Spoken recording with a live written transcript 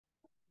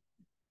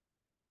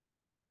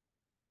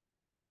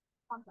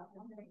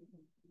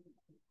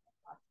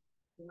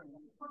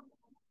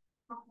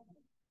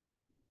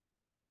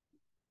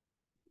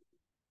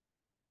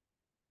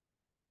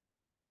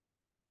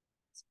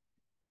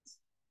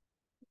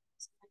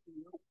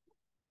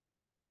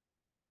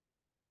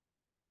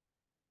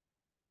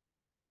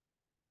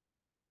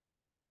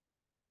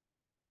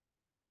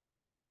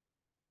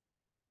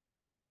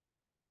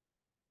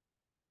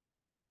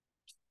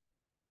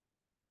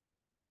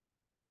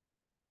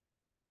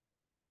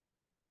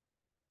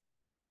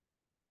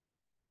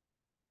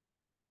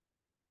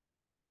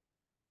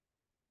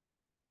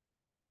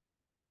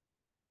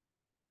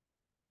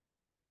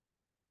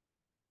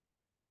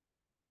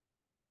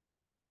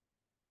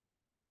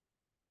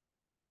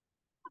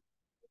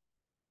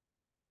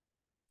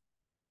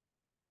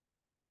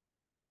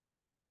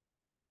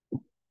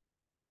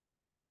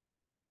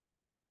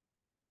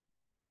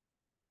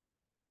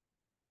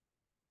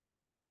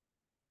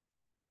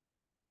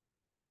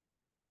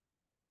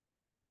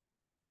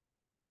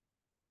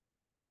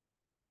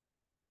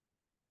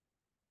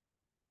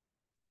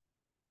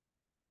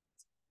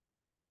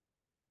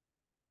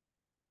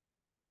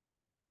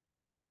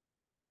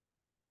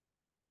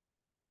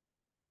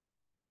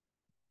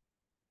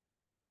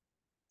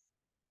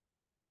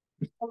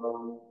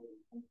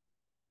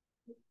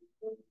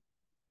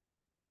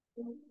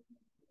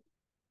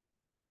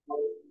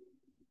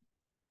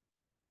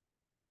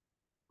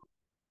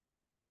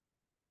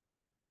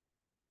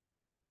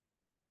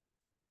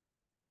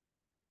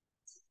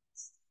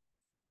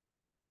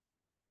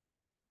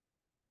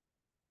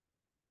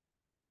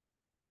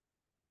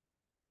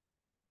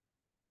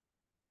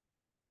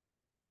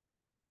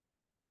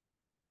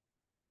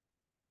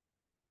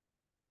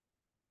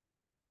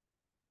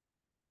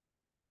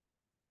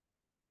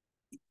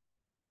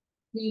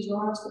Please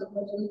rise for the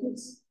pledge of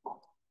allegiance.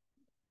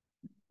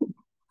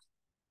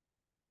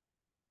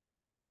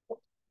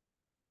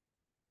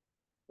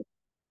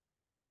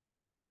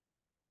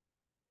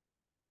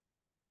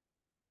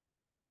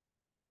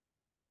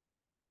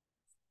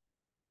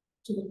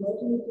 To the pledge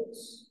of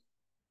allegiance.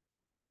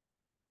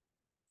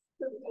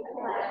 To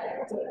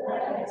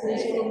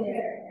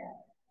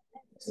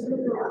the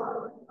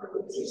flag for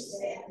which it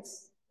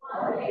stands,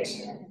 one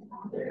nation,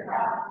 under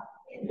God,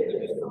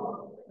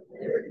 indivisible,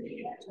 with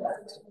liberty and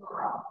justice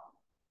for all.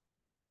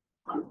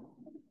 I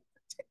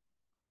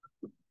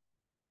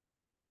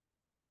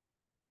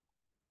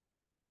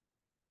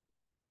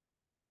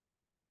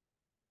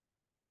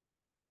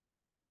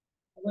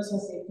was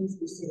going to say, please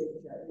be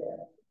seated right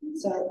there.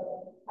 So,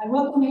 I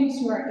welcome you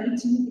to our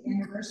 18th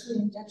anniversary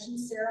induction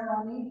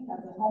ceremony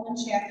of the Holman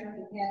chapter of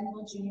the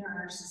Pattonville Junior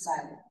Honor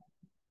Society.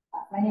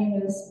 My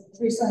name is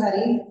Teresa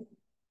Huddy,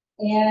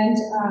 and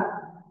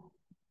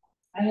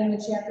I am the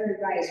chapter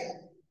advisor.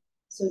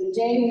 So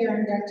today we are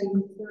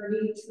inducting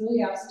 30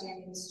 truly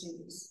outstanding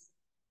students.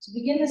 To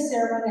begin the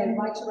ceremony, I'd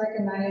like to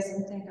recognize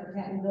and thank our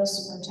Pattonville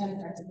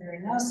Superintendent, Dr. Barry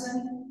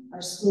Nelson,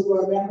 our school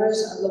board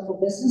members, our local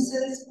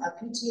businesses, our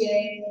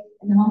PTA,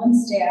 and the Holman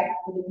staff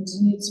for the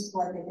continued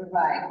support they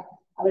provide.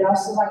 I would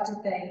also like to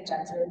thank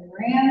Dr.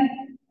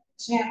 Moran,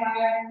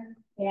 Champmeyer,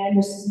 and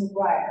Mrs.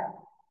 McGuire,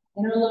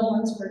 and our loved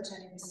ones for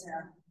attending the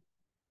ceremony.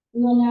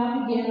 We will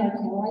now begin our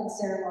candlelight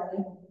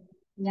ceremony.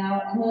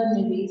 Now, Emma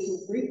Newby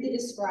will briefly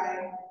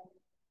describe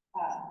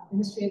the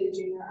history of the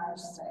Junior Honor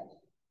Society.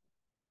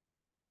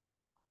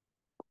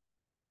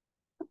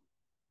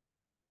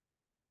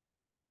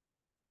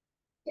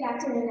 Good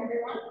afternoon,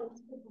 everyone.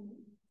 Thanks for coming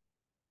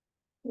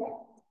today.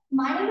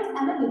 My name is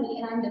Emma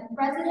Newby, and I'm the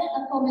president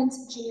of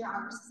Holman's Junior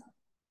Honor Society.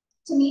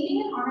 To me,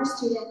 being an honor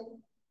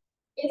student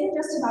isn't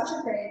just about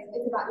your grades,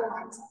 it's about your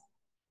mindset.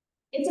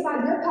 It's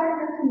about your part of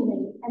your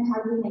community and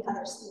how you make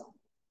others feel.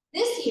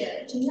 This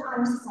year, Junior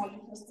Honor Society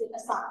hosted a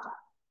sock drop.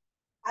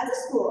 As a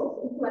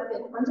school, we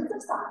collected hundreds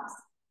of socks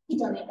to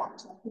donate back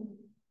to our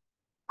community.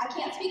 I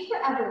can't speak for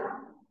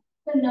everyone,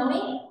 but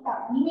knowing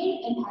that we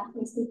made an impact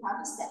makes me proud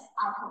to say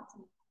I helped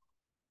me.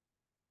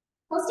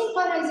 Hosting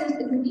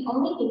fundraisers isn't the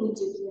only thing we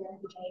do here at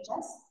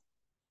PJHS.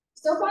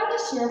 So far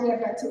this year, we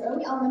have read to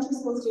early elementary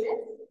school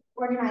students,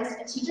 organized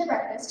a teacher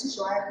breakfast to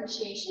show our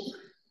appreciation,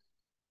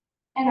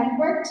 and have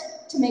worked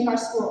to make our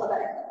school a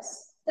better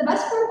place. The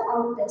best part of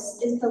all of this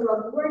is the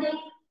rewarding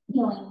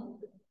feeling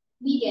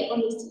we get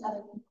when we see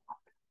other people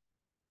happy.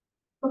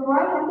 Before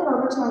I hand it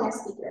over to our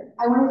next speaker,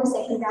 I wanted to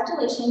say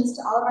congratulations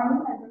to all of our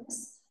new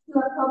members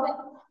who have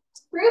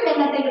proven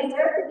that they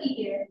deserve to be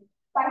here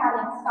by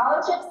having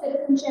scholarship,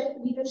 citizenship,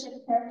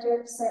 leadership,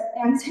 character,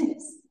 and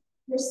service.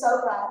 We're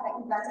so glad that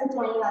you guys are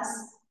joining us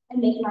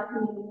and making our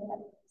community a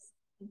better place.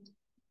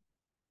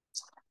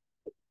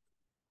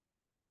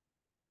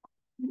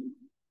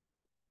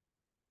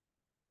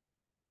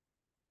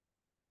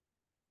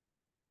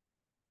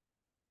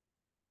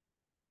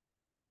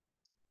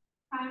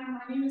 Hi, my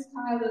name is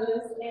Kai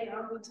Lewis, and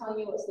I'll be telling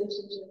you what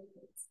citizenship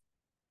is.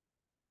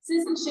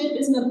 Citizenship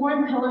is an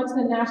important pillar to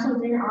the National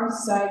Junior Honor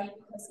Society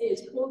because it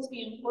is cool to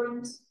be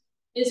important,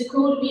 it is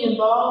cool to be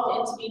involved,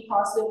 and to be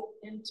positive,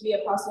 and to be a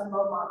positive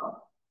role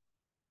model.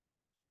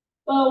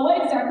 But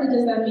what exactly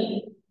does that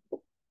mean?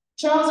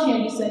 Charles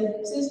Handy said,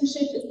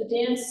 citizenship is the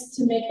dance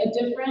to make a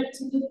difference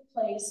to the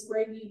place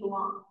where you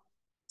belong.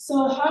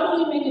 So how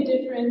do we make a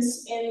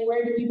difference and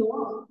where do we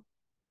belong?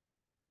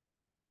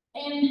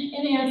 And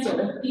in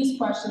answer these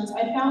questions,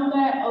 I found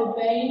that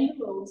obeying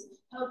the rules,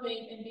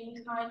 helping and being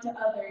kind to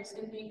others,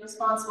 and being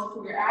responsible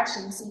for your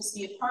actions seems to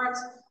be a part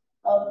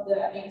of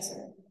the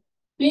answer.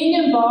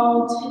 Being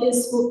involved in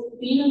school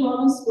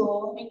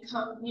and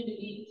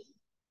community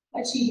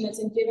achievements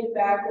and giving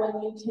back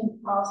when you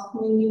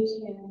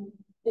can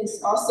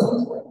is also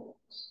important.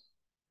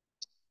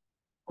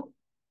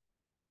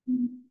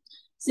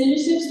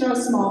 Citizenship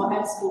starts small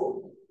at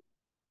school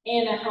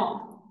and at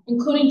home,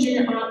 including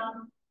junior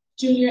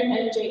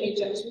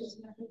NJHS, which is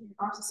National Junior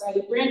Honor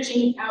Society,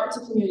 branching out to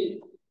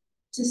community,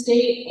 to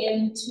state,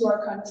 and to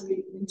our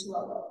country, and to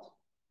our world.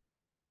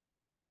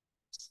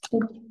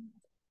 Thank you.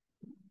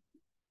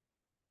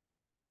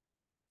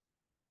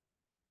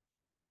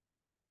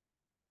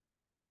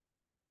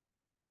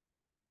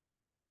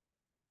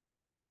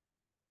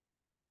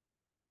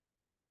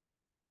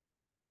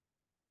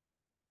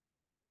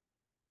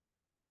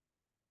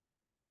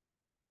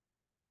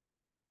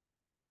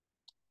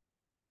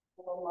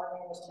 Hello, my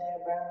name is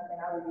Chad Brown, and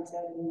I will be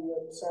telling you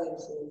what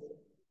service is.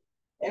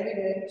 Every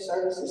day,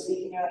 service is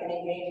seeking out and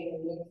engaging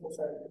in meaningful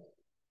service.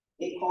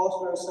 It calls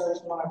for a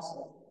service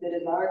mindset, the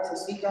desire to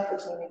seek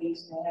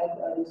opportunities and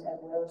help others as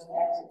well as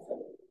acts of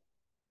faith.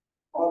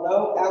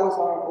 Although hours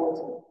are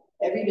important,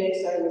 everyday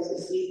service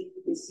is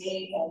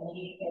seeing a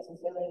need and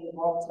fulfilling it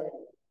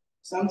voluntarily.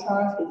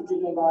 Sometimes it's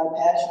driven by a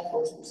passion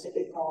for a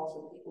specific cause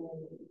or people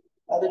in need.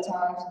 Other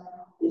times,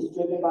 it's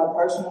driven by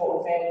personal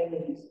or family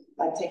needs,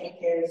 like taking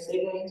care of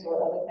siblings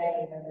or other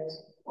family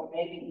members, or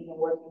maybe even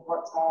working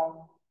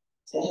part-time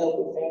to help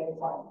with family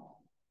finances.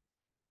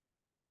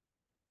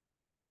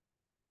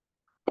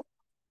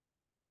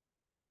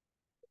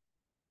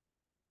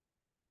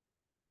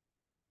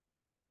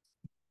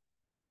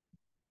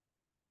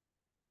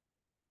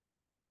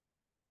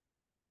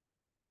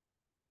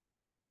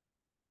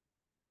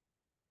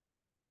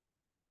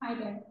 Hi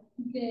there.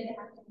 Good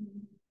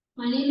afternoon.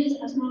 My name is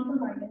Esmeralda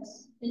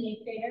Vargas, the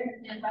 8th grader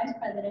and Vice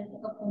President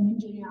of Holman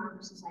Junior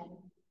Honor Society.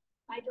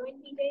 I joined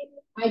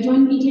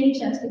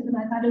PJHS because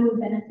I thought it would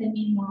benefit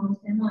me in more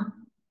ways than one.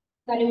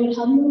 That it would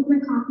help me with my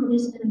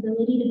confidence and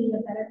ability to be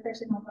a better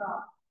person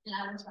overall, and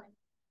I was right.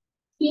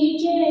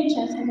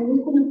 PJHS has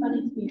always been a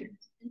fun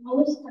experience and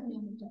always kept me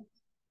on the toes.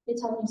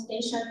 It's helped me stay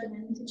sharp in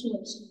any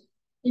situation.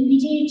 In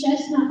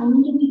PJHS, not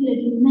only do we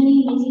get to do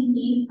many amazing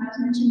things,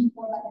 as mentioned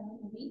before by the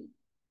movie,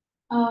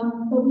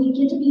 but we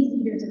get to be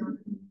leaders in our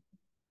community.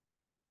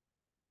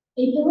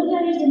 A pillar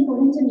that is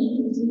important to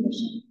me is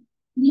leadership.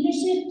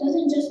 Leadership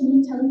doesn't just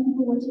mean telling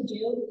people what to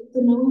do,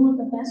 but knowing what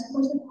the best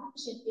course of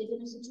action is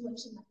in a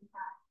situation that we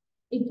have.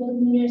 A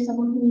good leader is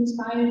someone who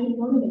inspires and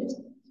motivates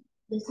others.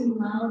 Listen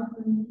well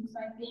and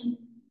inspire them.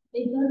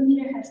 A good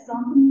leader has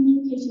strong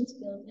communication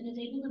skills and is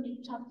able to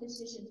make tough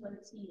decisions when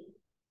it's needed.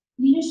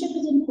 Leadership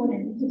is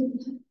important because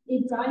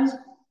it drives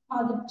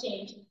positive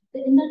change.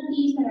 The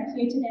inductees that are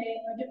here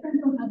today are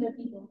different from other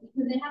people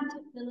because they have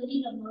the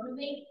ability to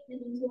motivate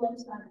and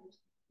influence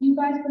others. You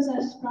guys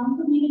possess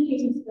strong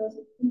communication skills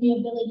and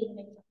the ability to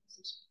make tough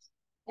decisions.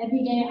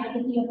 Every day I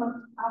get the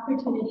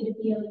opportunity to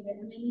be a leader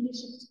and my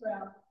leadership is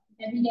grow.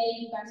 Every day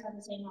you guys have the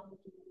same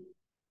opportunity.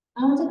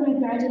 I want to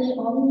congratulate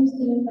all of the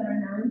students that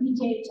are now in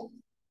PJHS.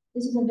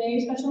 This is a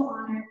very special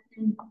honor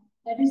and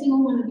every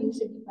single one of you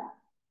should be proud.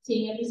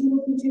 Seeing every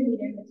single future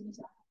leader makes me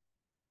proud.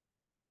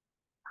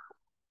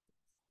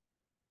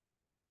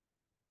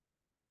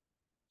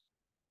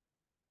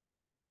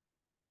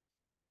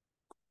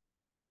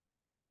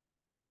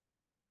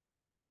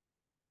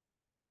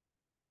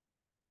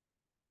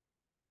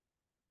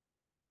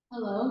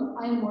 Hello,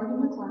 I am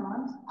Morgan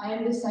McClelland. I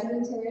am the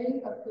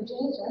Secretary of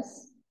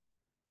PJHS.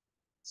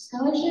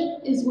 Scholarship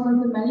is one of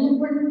the many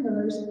important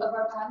pillars of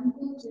our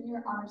Pattonville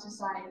Junior Honor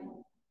Society.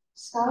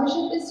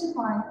 Scholarship is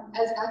defined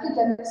as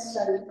academic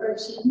study or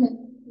achievement,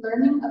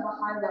 learning of a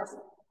high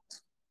level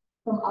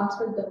from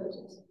Oxford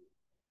Villages.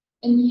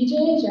 In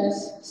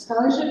PJHS,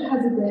 scholarship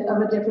has a bit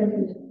of a different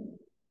meaning.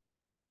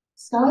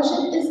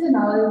 Scholarship is the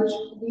knowledge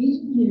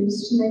we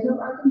use to make up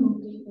our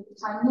community with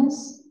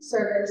kindness,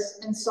 service,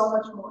 and so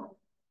much more.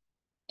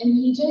 In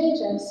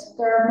PJHS,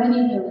 there are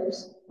many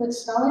pillars, but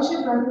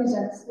scholarship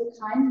represents the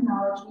kind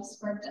knowledge we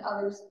spread to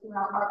others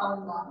throughout our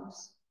own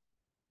lives.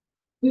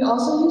 We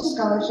also use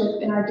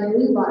scholarship in our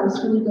daily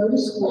lives when we go to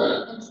school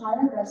and try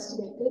our best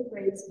to get good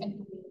grades and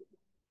complete.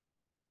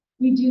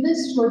 We do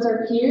this towards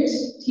our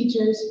peers,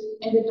 teachers,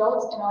 and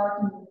adults in our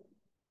community.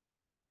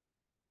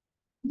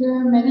 There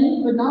are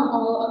many, but not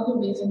all, of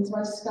the reasons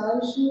why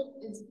scholarship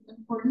is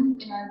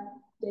important in our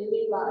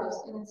daily lives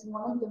and is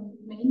one of the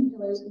main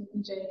pillars in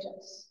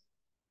PJHS.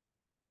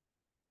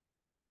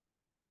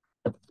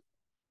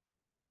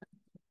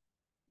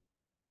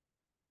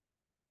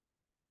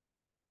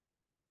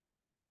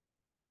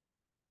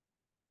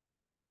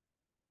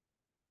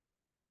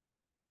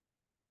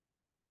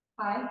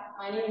 Hi,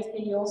 my name is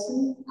Penny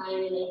Olson. I am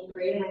in 8th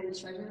grade and I'm the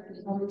treasurer for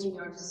the Holman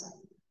Junior Honor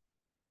Society.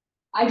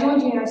 I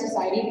joined Junior Honor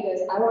Society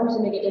because I wanted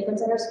to make a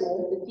difference in our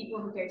school with people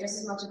who care just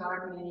as much about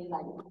our community as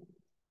I do.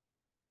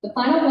 The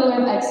final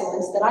pillar of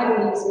excellence that I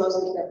believe is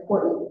most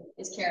important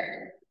is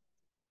character.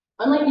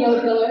 Unlike the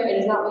other pillar, it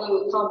is not what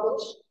you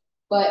accomplish,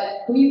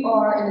 but who you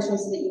are and the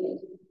choices that you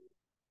make.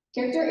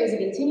 Character is a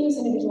continuous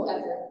individual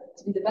effort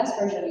to be the best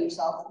version of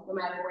yourself, no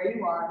matter where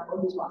you are or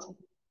who's watching.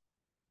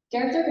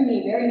 Character can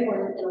be very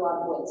important in a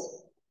lot of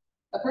ways.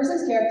 A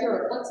person's character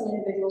reflects an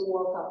individual's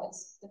moral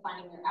compass,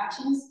 defining their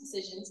actions,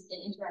 decisions,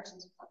 and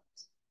interactions with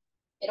others.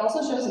 It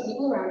also shows the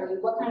people around you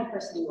what kind of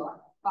person you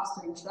are,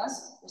 fostering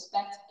trust,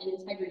 respect, and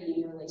integrity in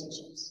your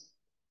relationships.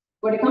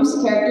 When it comes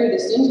to character, the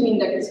students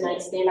being inducted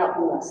tonight stand out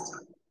from the rest.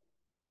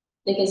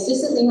 They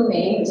consistently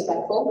remain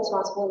respectful,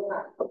 responsible, and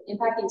kind,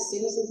 impacting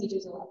students and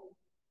teachers alike.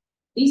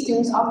 These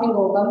students often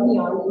go above and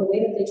beyond in the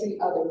way that they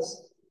treat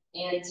others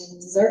and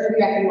deserve to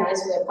be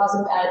recognized for their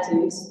positive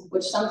attitudes,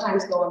 which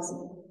sometimes go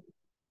unseen.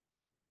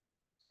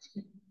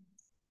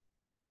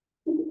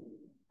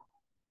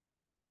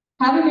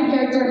 Having good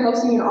character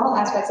helps you in all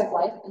aspects of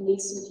life and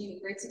leads to achieving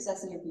great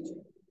success in your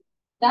future.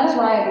 That is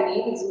why I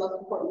believe it's the most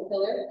important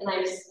pillar, and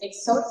I'm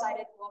so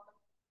excited to welcome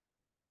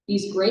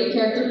these great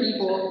character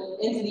people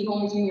into the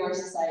Holman Junior Honor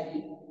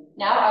Society.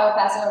 Now I will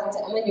pass it over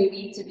to Emma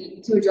Newby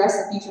to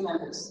address the future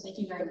members. Thank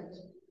you very much.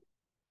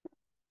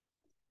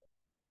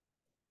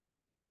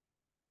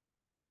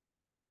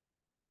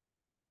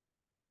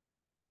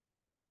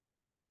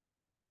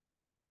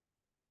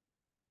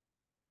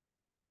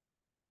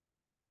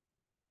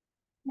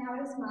 Now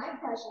it is my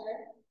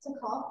pleasure to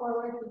call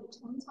forward the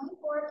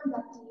 2024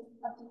 inductees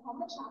of the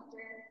Holman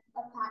chapter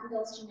of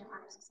Pattonville's Junior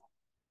Honor Society.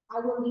 I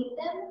will lead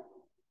them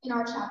in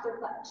our chapter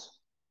pledge.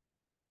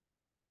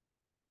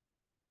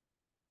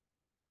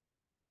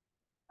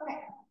 Okay.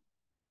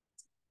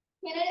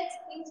 Candidates,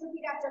 please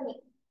repeat after me.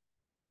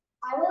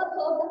 I will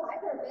uphold the high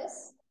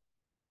purpose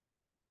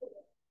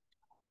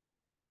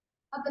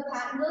of the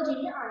Pattonville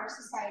Junior Honor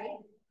Society,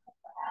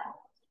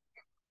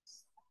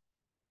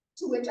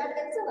 to which I've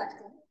been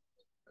selected,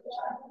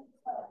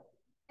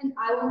 and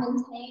I will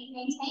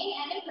maintain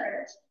and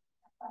encourage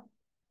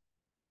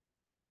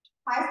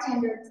high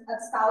standards of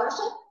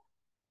scholarship,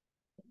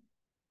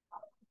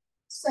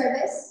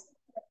 service,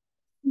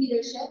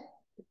 leadership,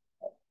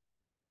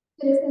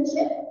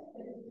 citizenship,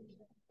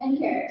 and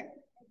character.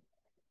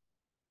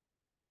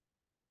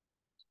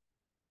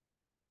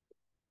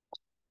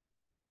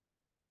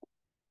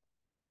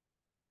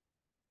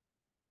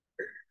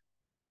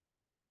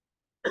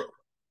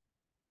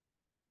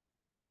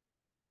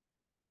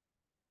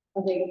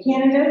 Okay,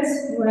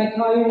 candidates, when I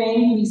call your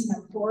name, please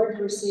come forward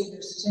to receive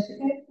your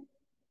certificate.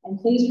 And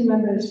please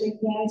remember to shake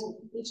hands with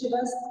each of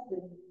us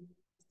to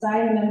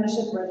sign the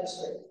membership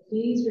registry.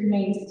 Please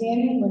remain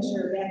standing once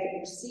you're back at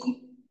your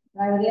seat.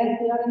 And I would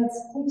ask the audience,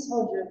 please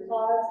hold your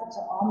applause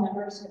until all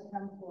members have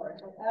come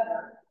forward.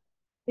 However,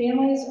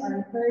 families are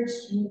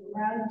encouraged to move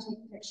around and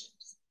take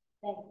pictures.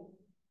 Thank you.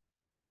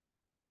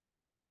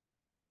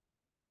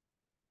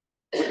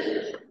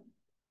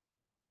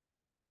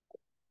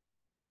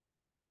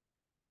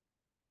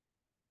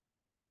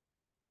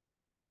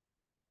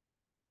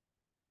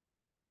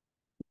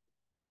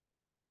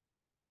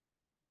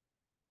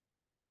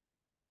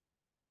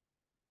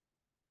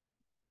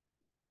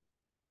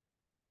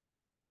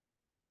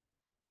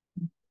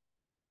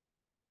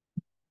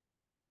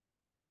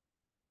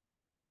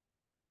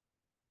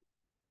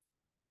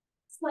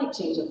 Slight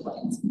change of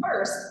plans.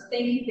 First,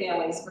 thank you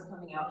families for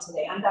coming out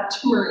today. I'm Dr.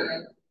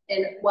 Maria,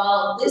 and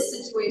while this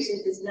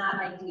situation is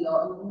not ideal,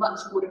 I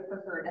much would have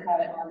preferred to have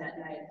it on that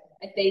night.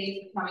 I thank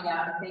you for coming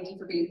out and thank you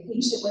for being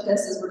patient with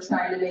us as we're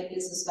trying to make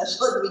this as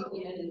special as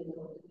we can in the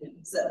middle of the day.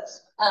 So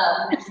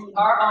we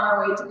are on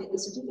our way to get the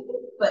certificate,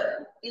 but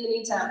in the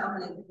meantime,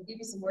 I'm going to give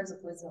you some words of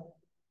wisdom,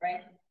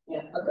 right?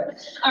 Yeah, okay.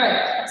 All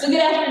right, so good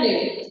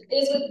afternoon. It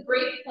is with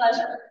great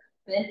pleasure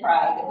and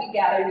pride that we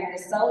gather here to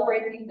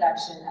celebrate the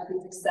induction of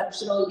these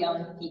exceptional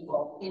young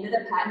people into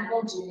the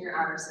Pattonville Junior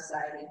Honor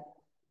Society.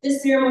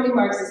 This ceremony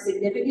marks a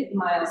significant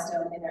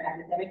milestone in their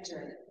academic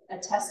journey, a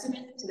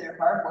testament to their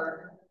hard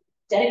work,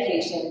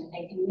 dedication,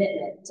 and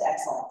commitment to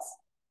excellence.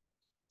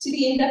 To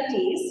the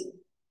inductees,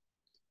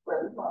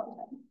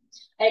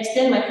 I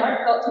extend my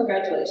heartfelt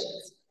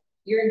congratulations.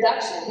 Your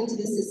induction into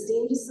this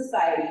esteemed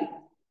society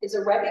is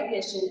a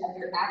recognition of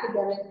your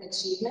academic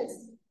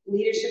achievements,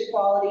 leadership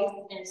qualities,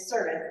 and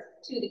service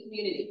to the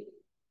community.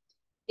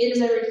 It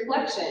is a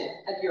reflection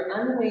of your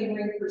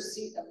unwavering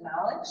pursuit of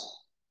knowledge,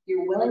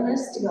 your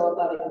willingness to go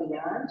above and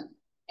beyond,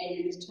 and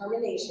your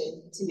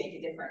determination to make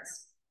a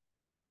difference.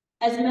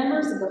 As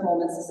members of the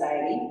Holman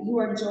Society, you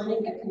are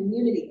joining a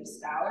community of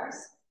scholars,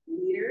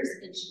 leaders,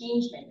 and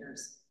change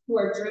makers who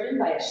are driven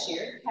by a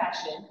shared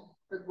passion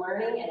for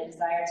learning and a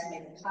desire to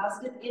make a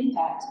positive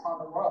impact on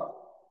the world.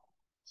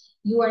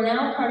 You are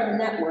now part of a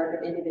network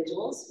of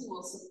individuals who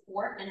will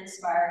support and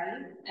inspire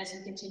you as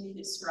you continue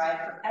to strive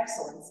for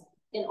excellence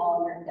in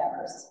all your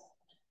endeavors.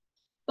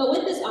 But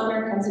with this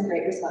honor comes a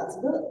great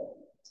responsibility.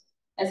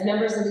 As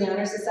members of the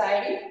Honor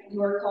Society,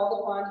 you are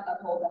called upon to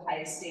uphold the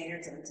highest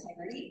standards of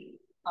integrity,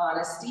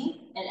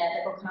 honesty, and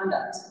ethical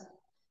conduct.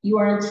 You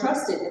are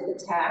entrusted with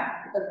the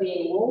task of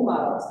being role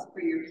models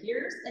for your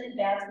peers and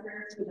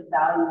ambassadors for the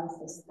values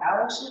of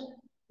scholarship,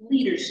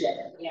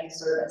 leadership, and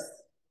service.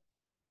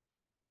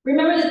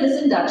 Remember that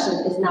this induction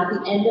is not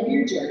the end of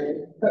your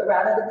journey, but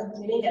rather the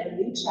beginning of a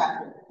new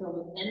chapter filled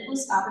with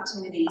endless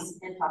opportunities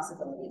and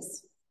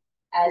possibilities.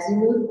 As you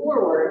move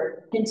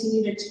forward,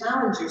 continue to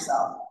challenge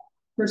yourself,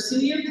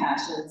 pursue your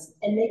passions,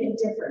 and make a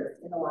difference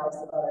in the lives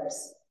of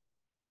others.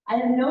 I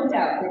have no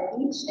doubt that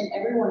each and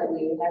every one of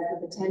you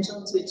has the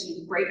potential to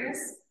achieve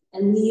greatness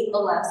and leave a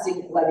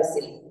lasting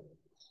legacy.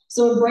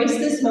 So embrace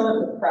this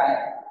moment with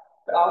pride,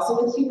 but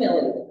also with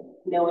humility,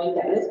 knowing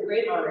that with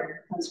great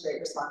honor comes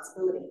great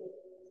responsibility.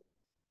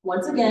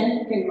 Once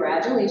again,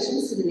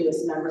 congratulations to the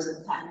newest members of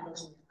the Pattonville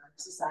Junior Honor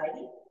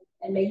Society,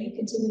 and may you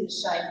continue to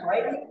shine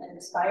brightly and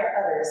inspire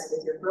others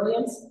with your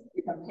brilliance,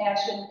 your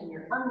compassion, and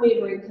your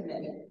unwavering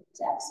commitment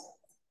to excellence.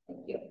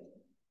 Thank you.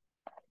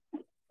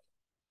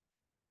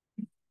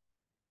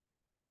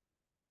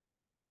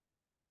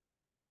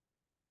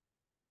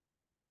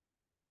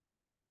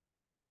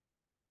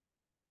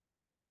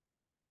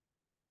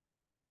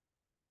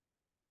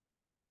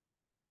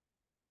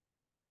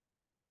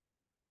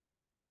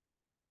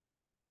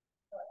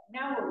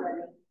 Now we're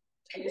ready.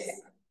 I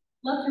just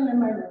left them in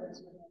my room.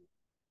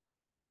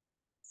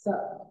 So,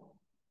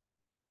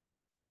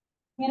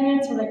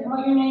 candidates, when I call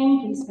your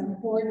name, please come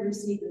forward to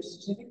receive your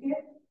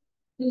certificate.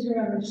 Please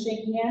remember to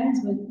shake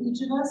hands with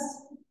each of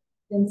us,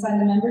 then sign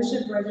the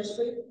membership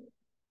registry.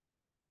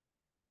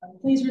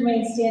 Please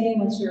remain standing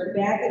once you're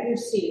back at your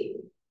seat.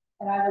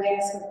 And I would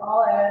ask that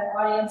all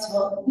audience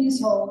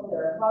please hold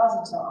their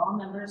applause until all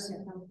members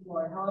have come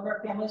forward.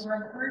 However, families are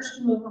encouraged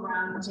to move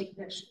around and take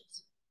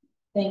pictures.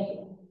 Thank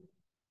you.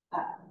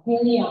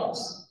 Haley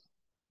Ellis.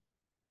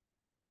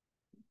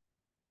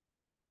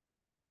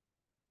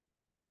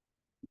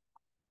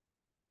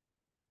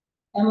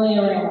 Emily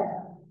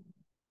Arana.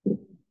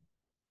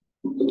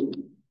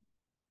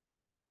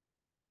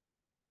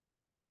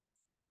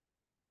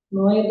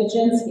 Malia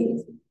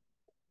Baczynski.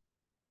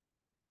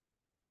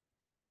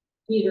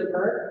 Peter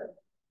Burke.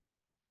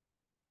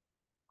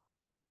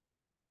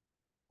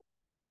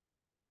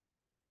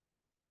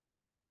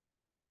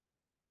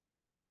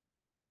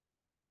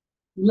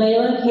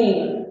 Layla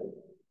Kaler.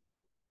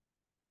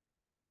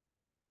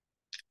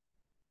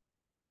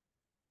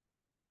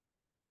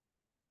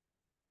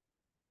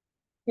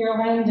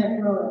 Caroline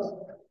DeCruz.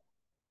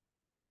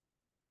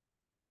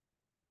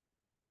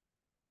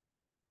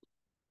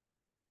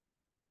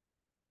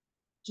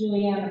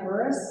 Juliana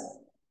Burris.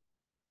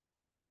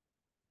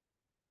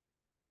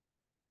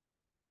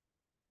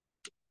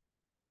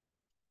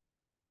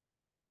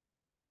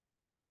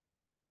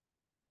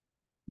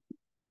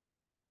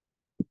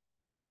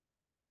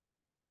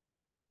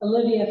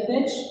 Olivia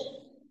Fitch.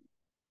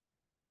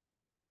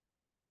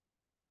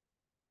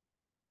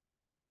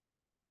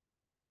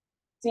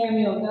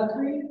 Samuel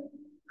Guthrie.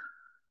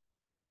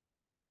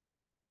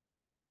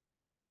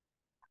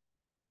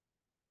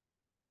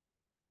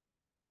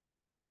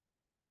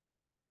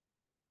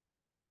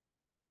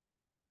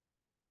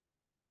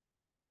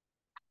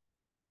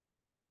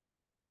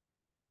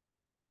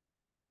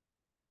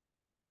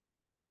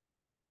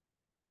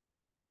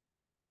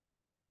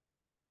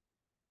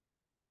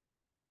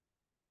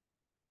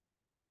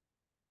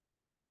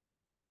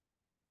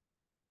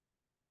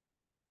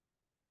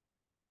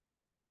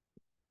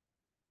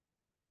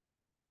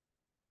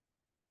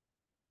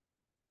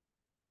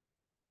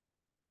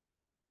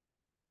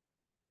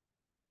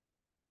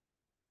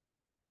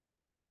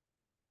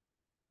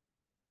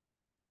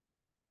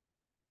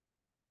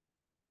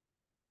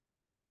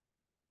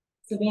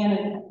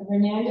 Savannah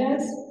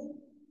Hernandez.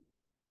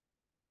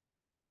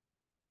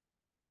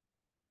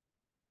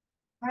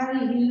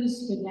 Kylie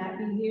Hughes could not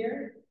be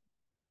here.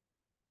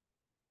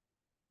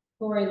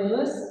 Corey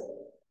Lewis.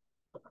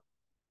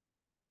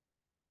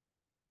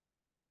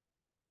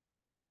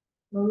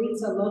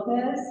 Maritza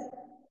Lopez.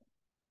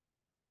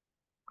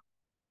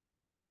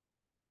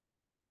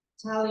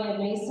 Talia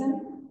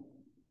Mason.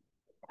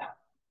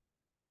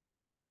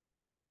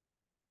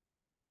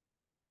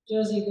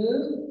 Josie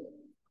Boo.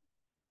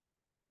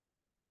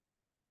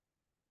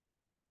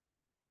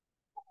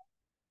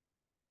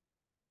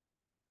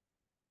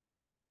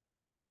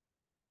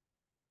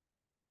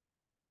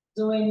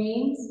 Zoe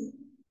Means.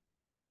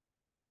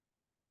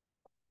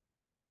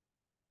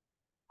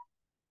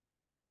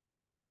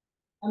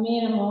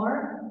 Amina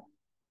Moore.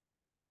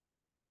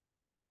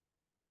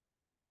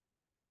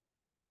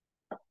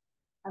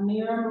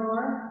 Amira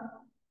Moore.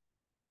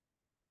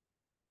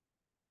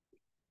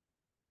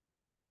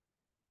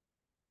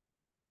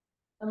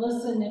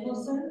 Alyssa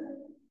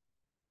Nicholson.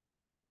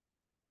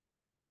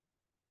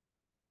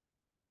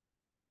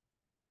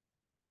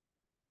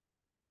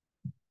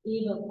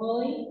 Eva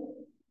Pulley.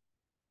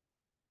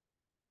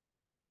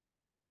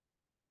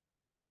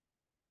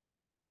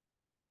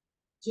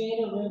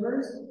 Jada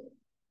Rivers.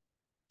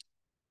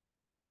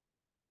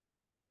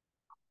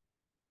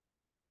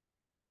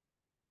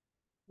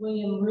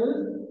 William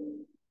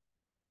Root.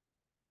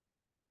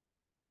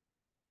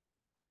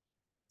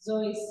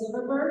 Zoe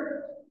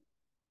Silverberg.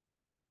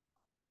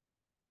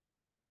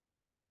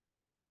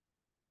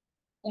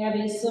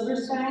 Abby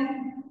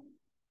Silverstein,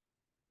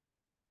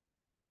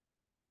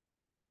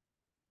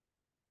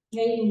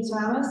 Peyton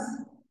Thomas,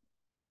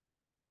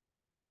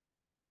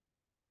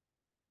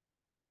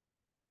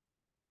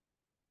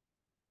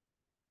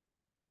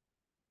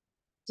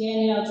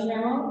 Danielle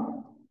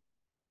Trammell,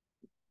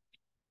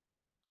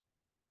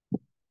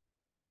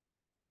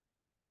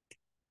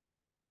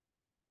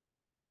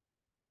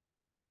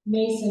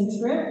 Mason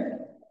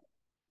Tripp,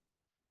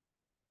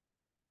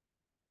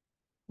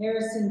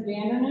 Harrison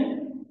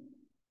Vanderman,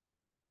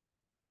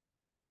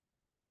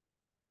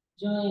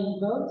 Jillian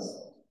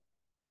Boats,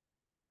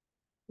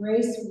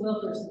 Grace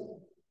Wilkerson.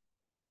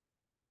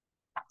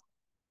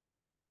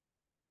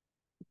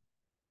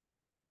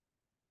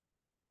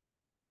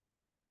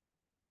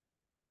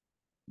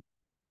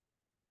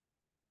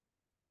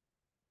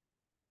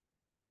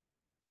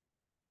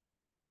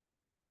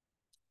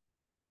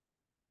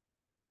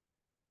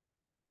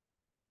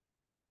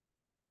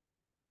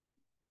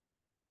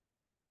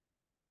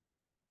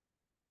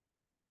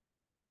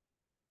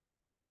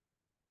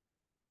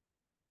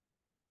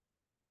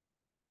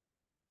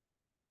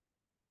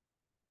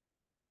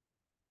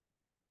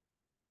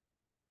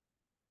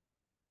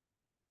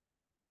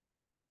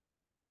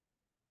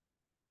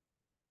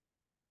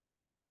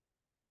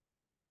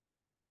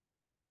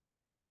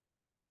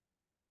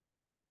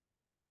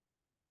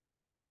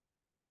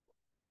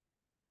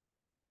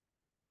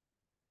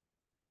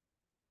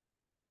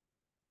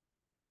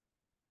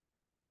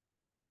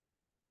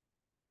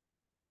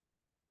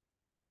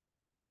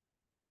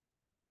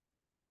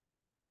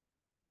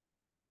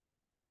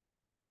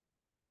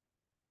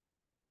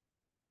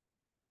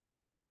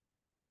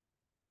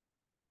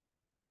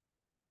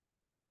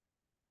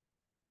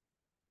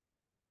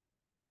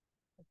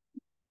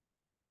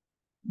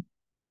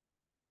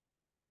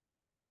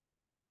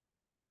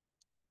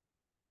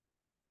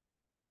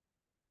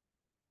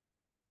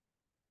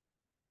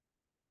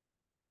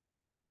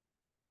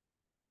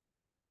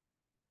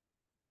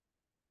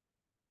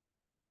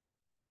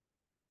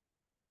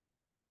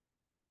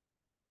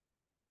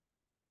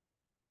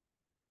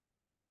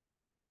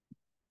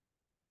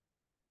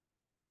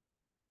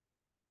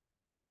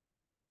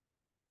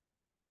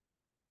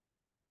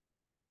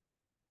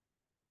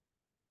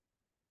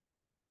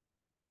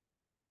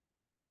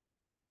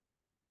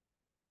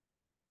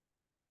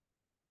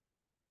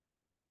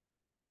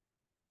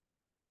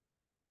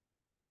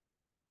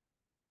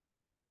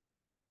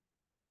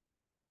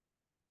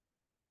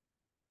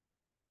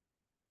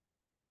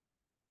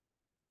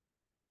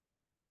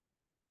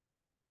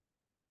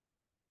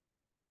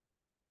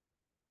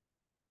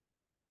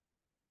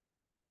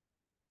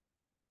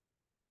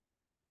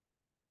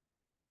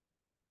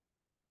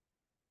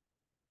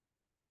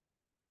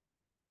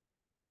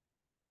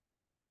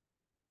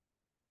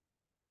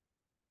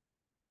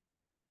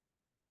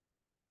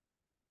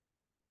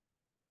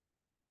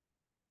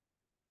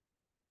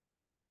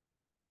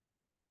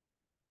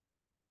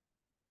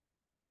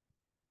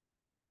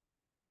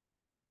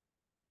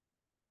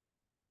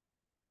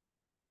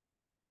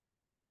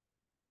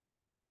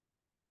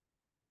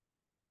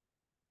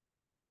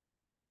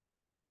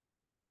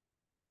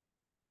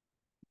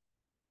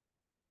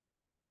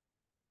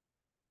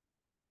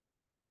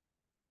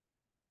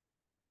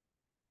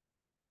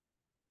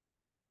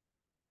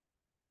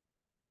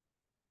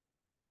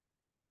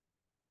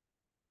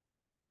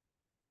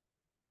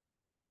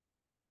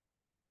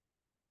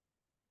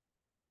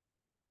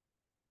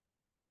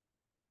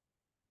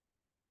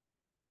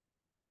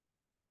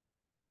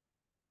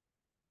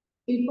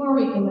 Before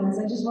we commence,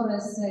 I just want to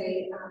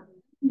say,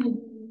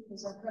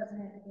 as our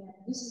president, again,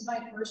 this is my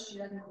first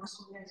year, and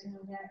most of you guys know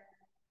that.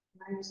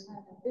 And I was kind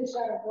of a fish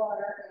out of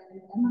water,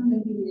 and Emma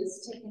maybe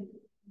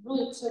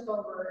really took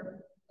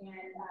over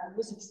and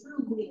was a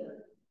true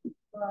leader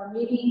for our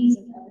meetings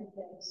and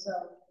everything. So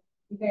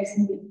you guys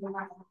can be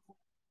phenomenal.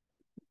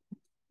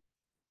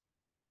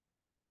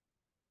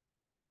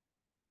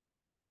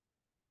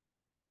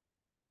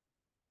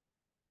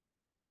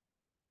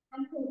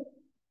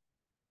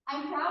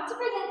 I'm proud to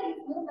present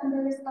these new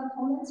members of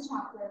Holman's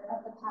chapter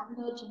of the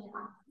Pattonville Junior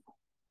Honor.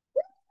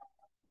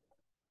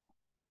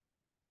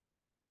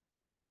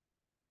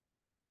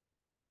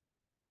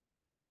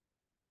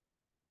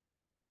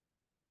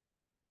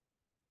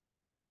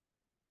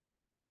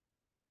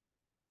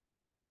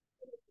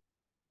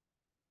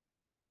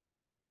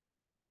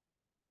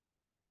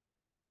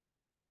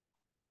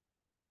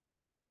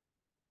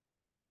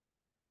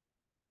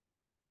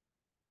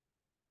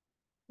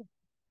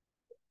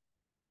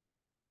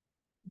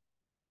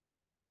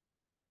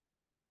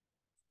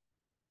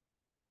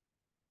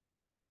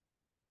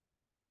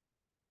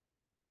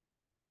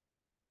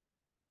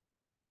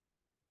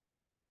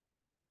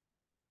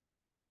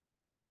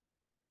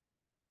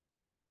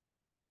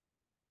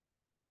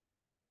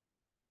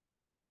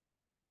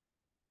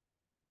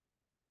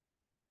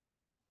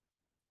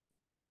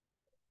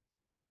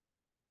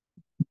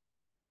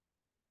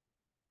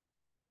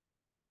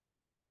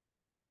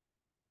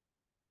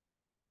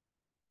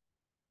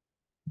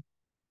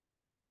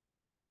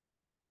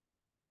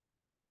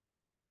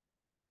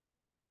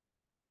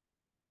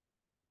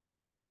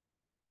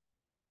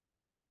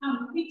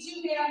 Meet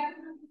you there.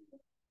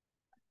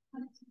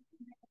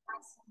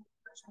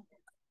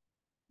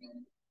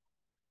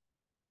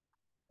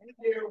 Thank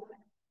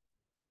you.